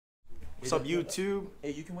What's up, YouTube?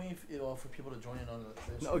 Hey, you can wait for people to join in on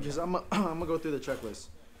this. No, because I'm gonna go through the checklist.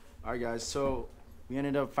 All right, guys. So we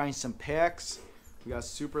ended up finding some packs. We got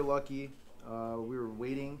super lucky. We were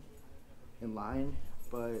waiting in line,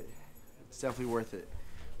 but it's definitely worth it.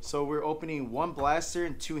 So we're opening 1 blaster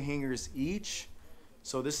and 2 hangers each.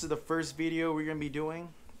 So this is the first video we're gonna be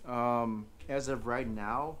doing. As of right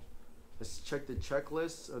now, let's check the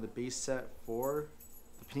checklist of the base set for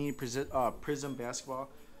the Panini Prizm basketball.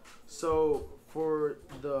 So for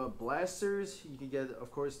the blasters, you can get, of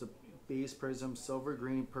course, the base Prizm silver,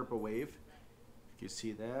 green, purple wave. If you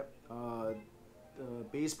see that, the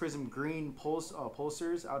base Prizm green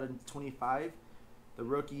pulsars out of 25. The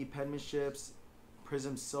rookie penmanships,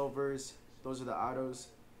 Prizm silvers. Those are the autos.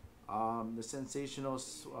 The sensational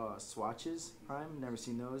swatches prime. Never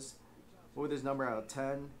seen those. What would this number out of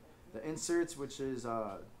 10? The inserts, which is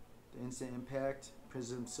the instant impact,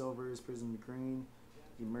 Prizm silvers, Prizm green.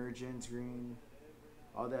 Emergence green,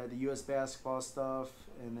 all that, the US basketball stuff,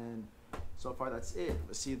 and then so far that's it.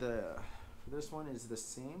 Let's see, for this one is the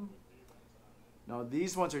same. No,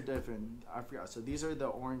 these ones are different. I forgot. So these are the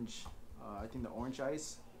orange, I think the orange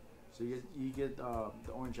ice. So you get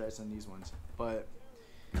the orange ice on these ones. But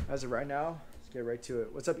as of right now, let's get right to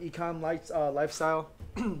it. What's up, Econ Lifestyle?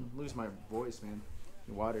 Lose my voice, man.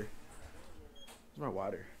 Water. Where's my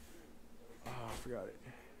water? Oh, I forgot it.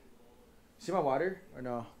 See my water or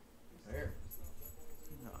no? There.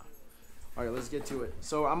 No. All right, let's get to it.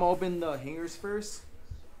 So I'm gonna open the hangers first,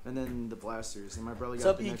 and then the blasters. And my brother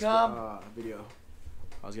got the next video.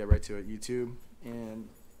 I'll just get right to it. YouTube and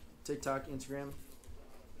TikTok, Instagram.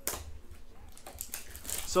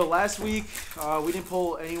 So last week we didn't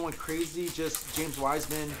pull anyone crazy, just James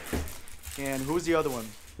Wiseman, and who was the other one?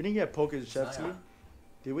 We didn't get Pokashevsky,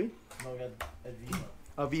 did we? No, we got Aviha.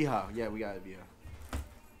 Aviha, yeah, we got Aviha.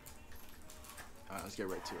 Alright, let's get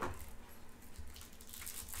right to it.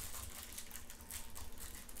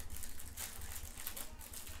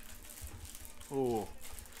 Oh,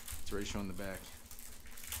 it's already showing the back.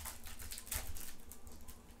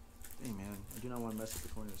 Hey man, I do not want to mess with the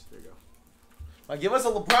corners. There you go. Now give us a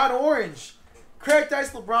LeBron orange. Cracked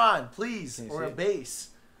ice LeBron, please. Or a base.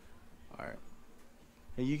 Alright.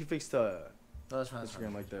 Hey, you can fix the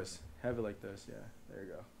Instagram like this. Have it like this, yeah. There you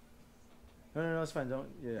go. No, it's fine. Don't.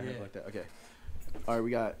 Yeah, have it like that. Okay. All right,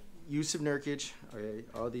 we got Yusuf Nurkic. Okay,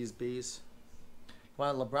 all these bases.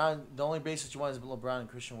 Come on, LeBron. The only base that you want is LeBron and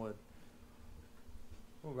Christian Wood.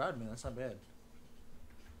 Oh, Rodman, that's not bad.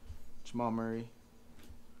 Jamal Murray.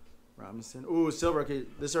 Robinson. Ooh, silver. Okay,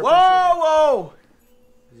 this is our whoa!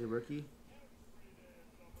 Is it rookie?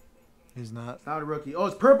 He's not. It's not a rookie. Oh,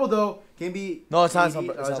 it's purple though. Can be. No, it's not. It's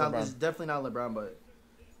not. It's definitely not LeBron, but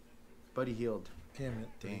Buddy Hield. Damn it.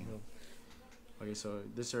 Dang. Okay, so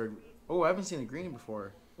this are. Oh, I haven't seen a green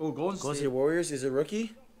before. Oh, Golden State Warriors. Is it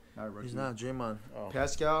rookie? Not a rookie. He's not. Draymond. Oh.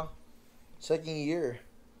 Pascal. Second year.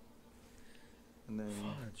 And then.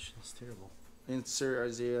 Fudge. That's terrible. Insert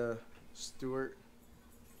Isaiah Stewart.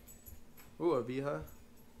 Ooh, Aviha.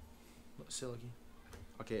 Silky.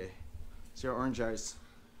 Okay. It's your orange ice.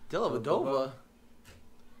 Dellavedova.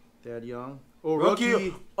 Dad Young. Oh,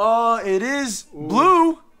 rookie. It is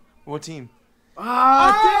blue. What team?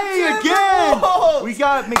 Dang, again! We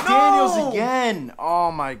got McDaniels again.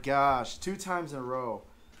 Oh my gosh. 2 times in a row.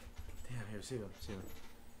 Damn, here, see him.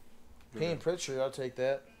 Payne Pritchard, I'll take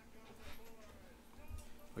that.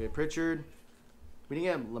 Okay, Pritchard. We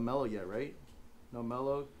didn't get LaMelo yet, right? No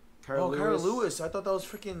Melo. Kyra Lewis. I thought that was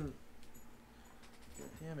freaking.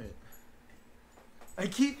 Damn it. I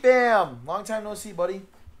keep bam. Long time no see, buddy.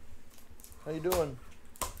 How you doing?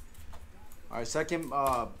 All right, second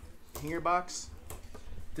hanger box.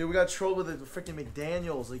 Dude, we got trolled with the freaking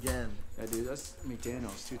McDaniels again. Yeah, dude, that's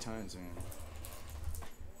McDaniels 2 times, man.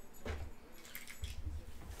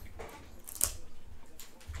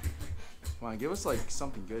 Come on, give us like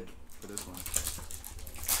something good for this one.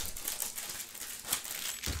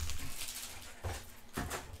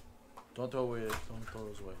 Don't throw away. Don't throw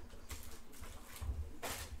those away.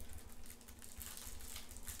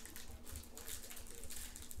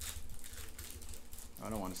 I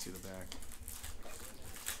don't want to see the back.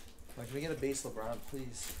 Like, can we get a base LeBron,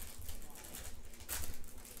 please?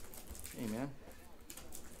 Hey, man.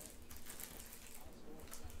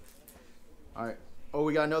 All right. Oh,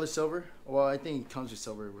 we got another silver. Well, I think it comes with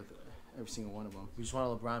silver with every single one of them. We just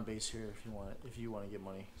want a LeBron base here if you want it. If you want to get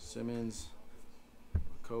money. Simmons,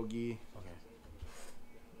 Kogi. Okay.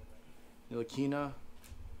 Ntilikina.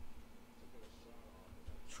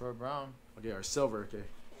 Troy Brown. Okay, our silver. Okay.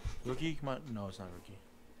 Rookie? Come on. No, it's not rookie.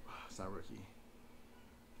 It's not rookie.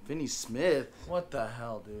 Finney Smith. What the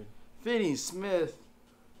hell, dude? Finney Smith.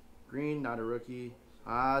 Green, not a rookie.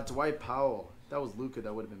 Dwight Powell. That was Luka.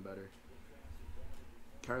 That would have been better.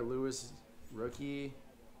 Carl Lewis, rookie.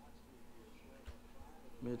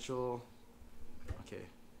 Mitchell. Okay.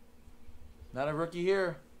 Not a rookie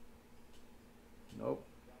here. Nope.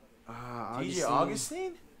 DJ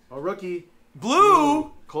Augustine? A rookie.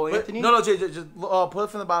 Blue? Cole Anthony? No, just pull it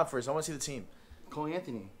from the bottom first. I want to see the team. Cole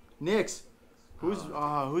Anthony. Knicks. Who's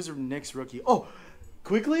a Knicks rookie? Oh,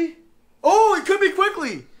 Quickly? Oh, it could be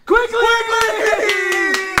Quickly. Quickly!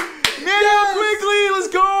 Manuel Yes! Quickly, let's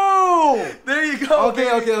go! There you go.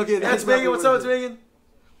 Okay. That's Megan. What's up? It's Megan.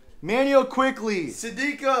 Manuel Quickly.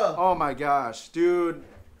 Siddiqa. Oh my gosh, dude.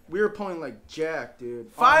 We were pulling like Jack,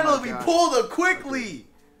 dude. Finally, we gosh. pulled a Quickly.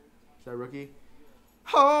 Is that rookie?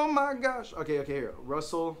 Oh my gosh. Okay, here.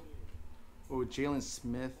 Russell. Oh, Jalen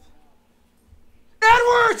Smith.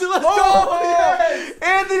 Edwards! Let's go! Yes!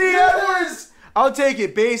 Anthony Yes! Edwards! I'll take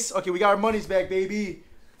it. Base. Okay, we got our money's back, baby.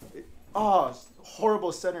 Oh,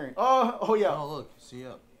 horrible centering. Oh yeah. Oh, look. See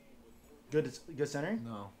up. Good centering?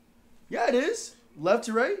 No. Yeah, it is. Left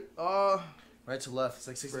to right? Right to left. It's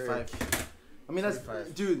like 65. I mean, that's...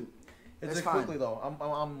 45. Dude, It's that's like fine. Quickly, though.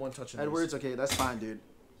 I'm one touching Edwards, okay, that's fine, dude.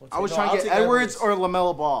 These. I was trying to get Edwards or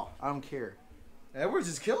Lamelo Ball. I don't care. Edwards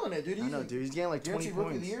is killing it, dude. I know, dude. He's getting like 20 Rookie of the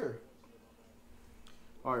points. year.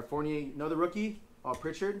 All right, Fournier, another rookie.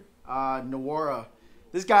 Pritchard. Nawara.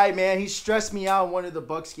 This guy, man, he stressed me out in one of the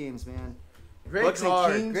Bucks games, man. Great Bucks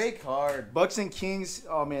card. and Kings. Great card. Bucks and Kings.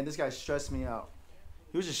 Oh man, this guy stressed me out.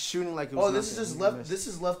 He was just shooting like it was. Oh, this is nothing. just He left. missed. This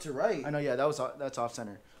is left to right. I know. Yeah, that's off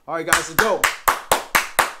center. All right, guys, let's go.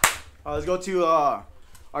 Let's go to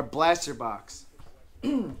our blaster box.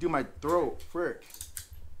 Do my throat, frick.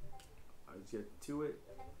 Let's get to it.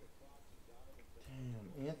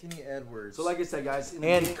 Damn, Anthony Edwards. So, like I said, guys, in the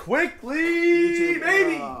and beginning- Quickly, YouTube,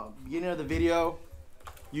 baby. Beginning of the video,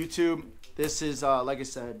 YouTube. This is like I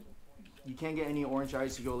said, you can't get any orange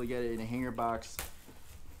ice. You can only get it in a hanger box.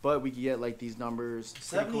 But we can get like these numbers, pretty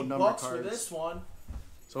 70 cool number bucks cards. for this one.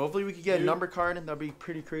 So hopefully we could get a number card, and that'd be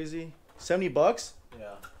pretty crazy. $70? Yeah.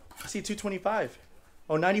 I see $225.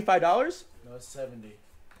 Oh, $95? No, it's 70.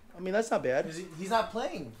 I mean, that's not bad. He's not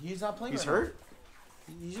playing. He's not playing. He's right hurt.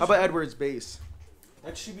 now. He's How about hurt. Edwards base?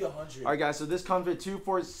 That should be 100. All right, guys. So this comes with 2,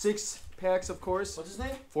 4, 6 packs, of course. What's his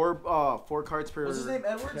name? Four cards per. What's his name?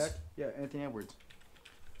 Edwards. pack. Yeah, Anthony Edwards.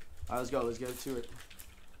 All right, let's go. Let's get to it.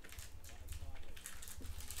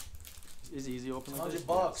 Is it easy to open like $100 this?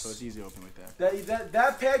 bucks. Yeah, so it's easy to open like that.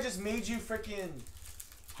 That pack just made you freaking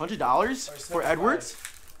 $100 for Edwards?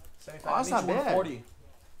 75. Oh, that's not bad. 140.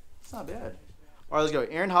 It's not bad. All right, let's go.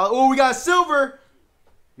 Aaron Holland. Oh, we got silver.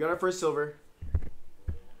 We got our first silver.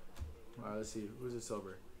 All right, let's see. Who's the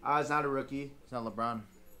silver? It's not a rookie. It's not LeBron.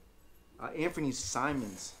 Anthony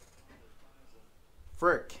Simons.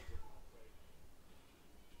 Frick.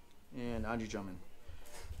 And Andre Drummond.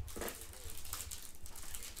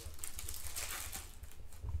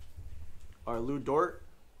 Our Lou Dort.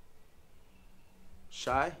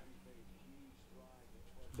 Shy.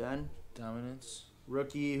 Ben. Dominance.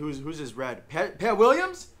 Rookie. Who's his red? Pat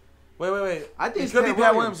Williams? Wait. I think It it's could be Pat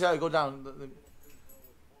Pat Williams. Williams. Yeah, go down.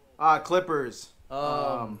 Clippers.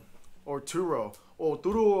 Or Turo. Or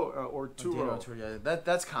Turo. Yeah,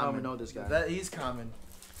 that's common. I don't know this guy. He's common.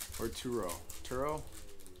 Or Turo. Turo?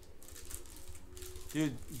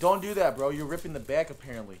 Dude, don't do that, bro. You're ripping the back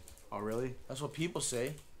apparently. Oh, really? That's what people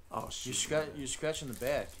say. Oh, shoot. You're scratching the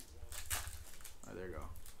back. All right, there you go.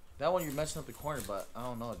 That one you're messing up the corner, but I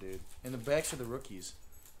don't know, dude. And the backs are the rookies.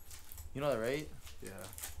 You know that, right? Yeah.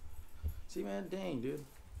 See, man, dang, dude.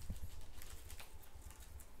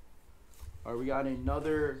 All right, we got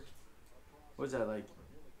another. What's that like?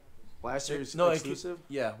 Blasters exclusive?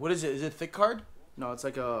 Yeah. What is it? Is it a thick card? No, it's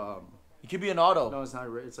like a. It could be an auto. No, it's not.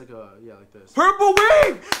 It's like a like this. Purple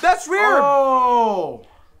wave. That's rare. Oh,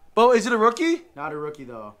 But is it a rookie? not a rookie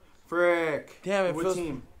though. Frick. Damn, it What feels.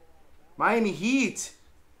 team? Miami Heat.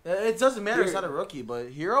 It doesn't matter. It's Here. not a rookie, but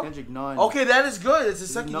hero. Kendrick Nunn. Okay, that is good. It's the Is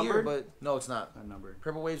it second year, numbered? but no, it's not. Not numbered.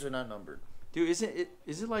 Purple waves are not numbered. Dude, is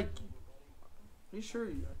it like? Are you sure?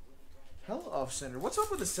 Hell off center. What's up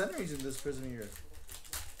with the centerings in this Prizm here?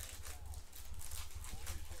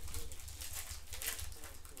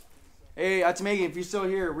 Hey, Megan, if you're still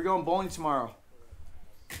here, we're going bowling tomorrow.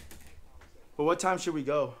 But what time should we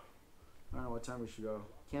go? I don't know what time we should go.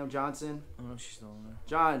 Cam Johnson. I don't know if she's still in there.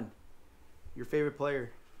 John, your favorite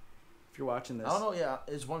player, if you're watching this. I don't know. Yeah,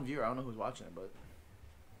 it's one viewer. I don't know who's watching it, but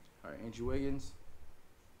All right, Andrew Wiggins.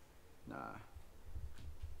 Nah.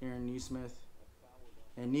 Aaron Neesmith.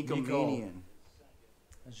 And Nico Nico. Manian.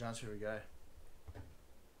 that's John's favorite guy.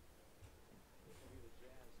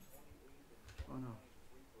 Oh, no.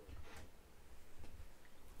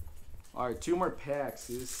 All right, 2 more packs.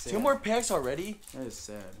 This is sad. 2 more packs already? That is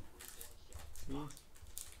sad. See? There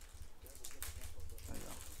you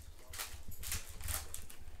go.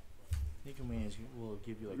 Nickel Maniacs will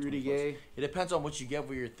give you like Rudy 20+. Gay. It depends on what you get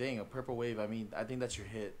for your thing. A purple wave. I mean, I think that's your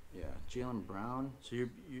hit. Yeah. Jaylen Brown. So you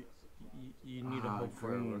need to hope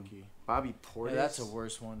for a green. rookie. Bobby Portis. Yeah, that's a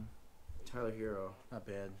worse one. Tyler Hero. Not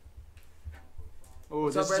bad. Oh,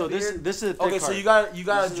 What's this up, so Red this Beard? this is a thick Okay, card. so you got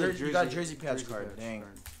This a is jersey patch jersey card. patch Dang.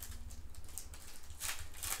 card.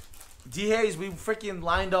 D Hayes, we freaking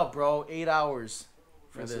lined up, bro. 8 hours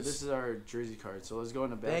for Yeah, this. so this is our jersey card. So let's go in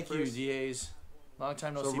the back Thank you, first. D Hayes. Long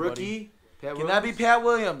time no So see, rookie. Pat buddy. Can that be Pat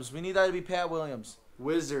Williams? We need that to be Pat Williams.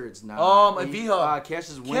 Wizards now. Aviha.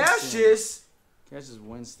 Cassius Winston. Cassius.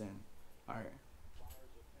 Winston. All right.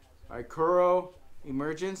 All right, Kuro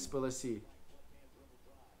emergence, but let's see.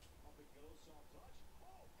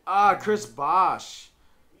 Chris Bosh.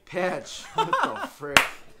 Patch. What the frick?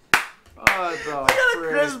 What the frick?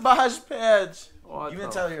 Chris Bosh patch. What Give me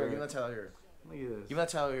that the Tyler Hero. frick? Give me that Tyler Hero. Look at this. Give me that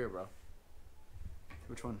Tyler Hero, bro.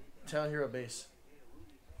 Which one? Tyler Hero base.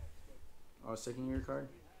 Oh, second year card?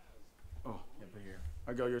 Oh. Yeah, but here.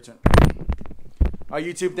 I go, your turn. All right,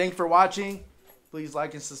 YouTube, thanks for watching. Please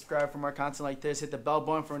like and subscribe for more content like this. Hit the bell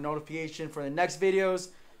button for a notification for the next videos.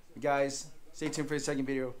 You guys, stay tuned for the second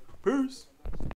video. Peace.